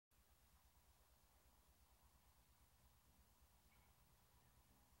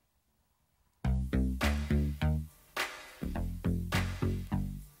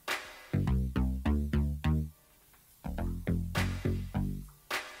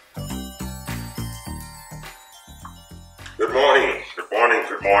Good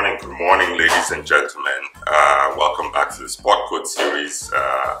morning, ladies and gentlemen. Welcome back to the Sport Code series,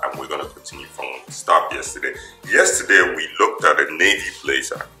 and we're going to continue from start yesterday. Yesterday, we looked at a navy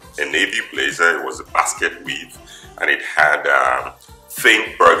blazer. It was a Basketweave, and it had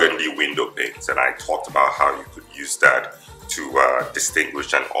faint burgundy window paints, and I talked about how you could use that to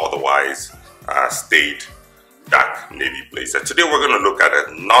distinguish an otherwise staid dark navy blazer. Today, we're going to look at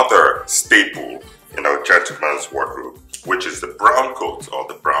another staple in our gentleman's wardrobe, which is the brown coat, or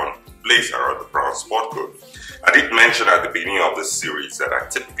the brown blazer, or the brown sport coat. I did mention at the beginning of this series that I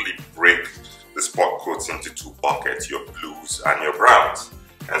typically break the sport coats into two buckets, your blues and your browns.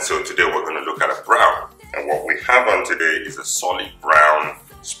 And so today we're going to look at a brown. And what we have on today is a solid brown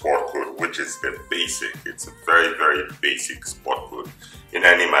sport coat, which is the basic. It's a very, very basic sport coat in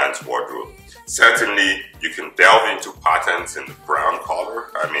any man's wardrobe. Certainly, you can delve into patterns in the brown color.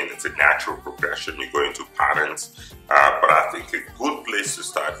 I mean, it's a natural progression. You go into patterns, but I think a good place to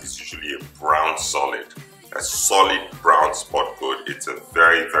start is usually a brown solid. A solid brown sport coat. It's a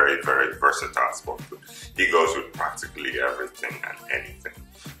very, very, very versatile sport coat. It goes with practically everything and anything.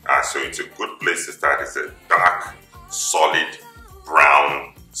 So it's a good place to start. It's a dark, solid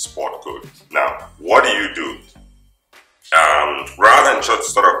brown sport coat. Now, what do? Rather than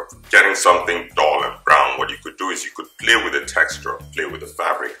just sort of getting something dull and brown, what you could do is you could play with the texture, play with the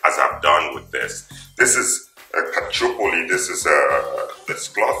fabric, as I've done with this. This is a Caccioppoli. This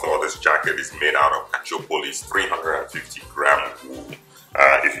cloth or this jacket is made out of Cacciopoli's 350-gram wool.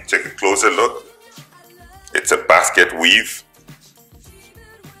 If you take a closer look, it's a Basketweave.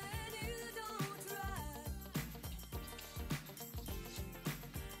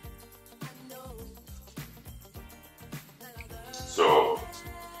 So,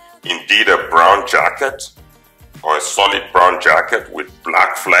 indeed a brown jacket, or a solid brown jacket with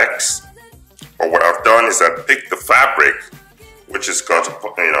black flecks. But what I've done is I picked the fabric, which has got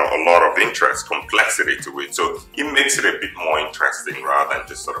a lot of interest, complexity to it. So it makes it a bit more interesting rather than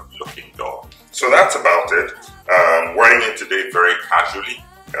just sort of looking dull. So that's about it. Wearing it today very casually.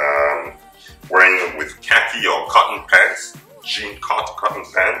 Wearing it with khaki or cotton pants, jean cotton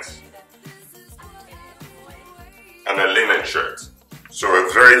pants, and a linen shirt. So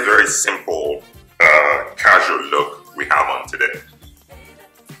a very, very simple, casual look we have on today.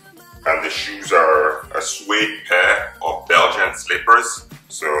 And the shoes are a suede pair of Belgian slippers.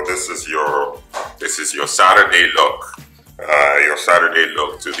 So this is your Saturday look. Your Saturday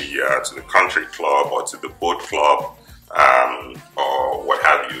look to the country club or to the boat club, or what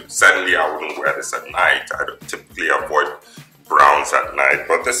have you. Certainly, I wouldn't wear this at night. I don't typically avoid browns at night,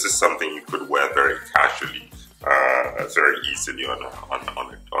 but this is something you could wear very casually. Very easily in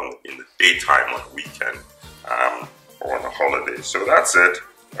the daytime, on the weekend, or on a holiday. So that's it.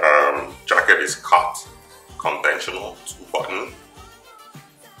 Jacket is cut, conventional, 2-button.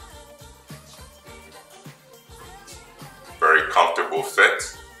 Very comfortable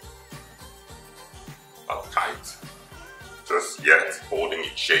fit. Not tight, just yet holding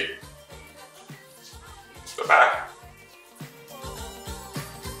its shape. The back.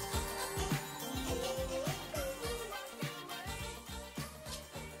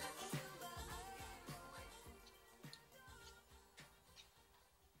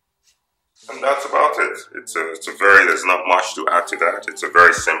 And that's about it. There's not much to add to that. It's a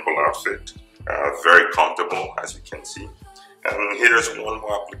very simple outfit, very comfortable, as you can see. And here's one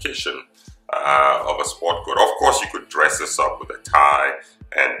more application of a sport coat. Of course, you could dress this up with a tie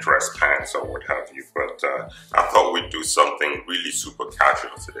and dress pants or what have you, but I thought we'd do something really super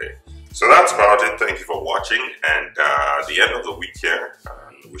casual today. So that's about it. Thank you for watching, and the end of the week here.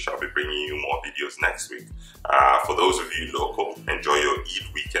 We shall be bringing you more videos next week. For those of you local, enjoy your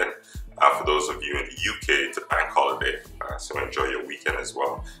Eid weekend. For those of you in the UK, it's a bank holiday, so enjoy your weekend as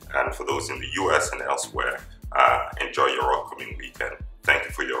well. And for those in the US and elsewhere, enjoy your upcoming weekend. Thank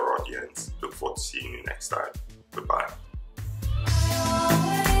you for your audience. Look forward to seeing you next time.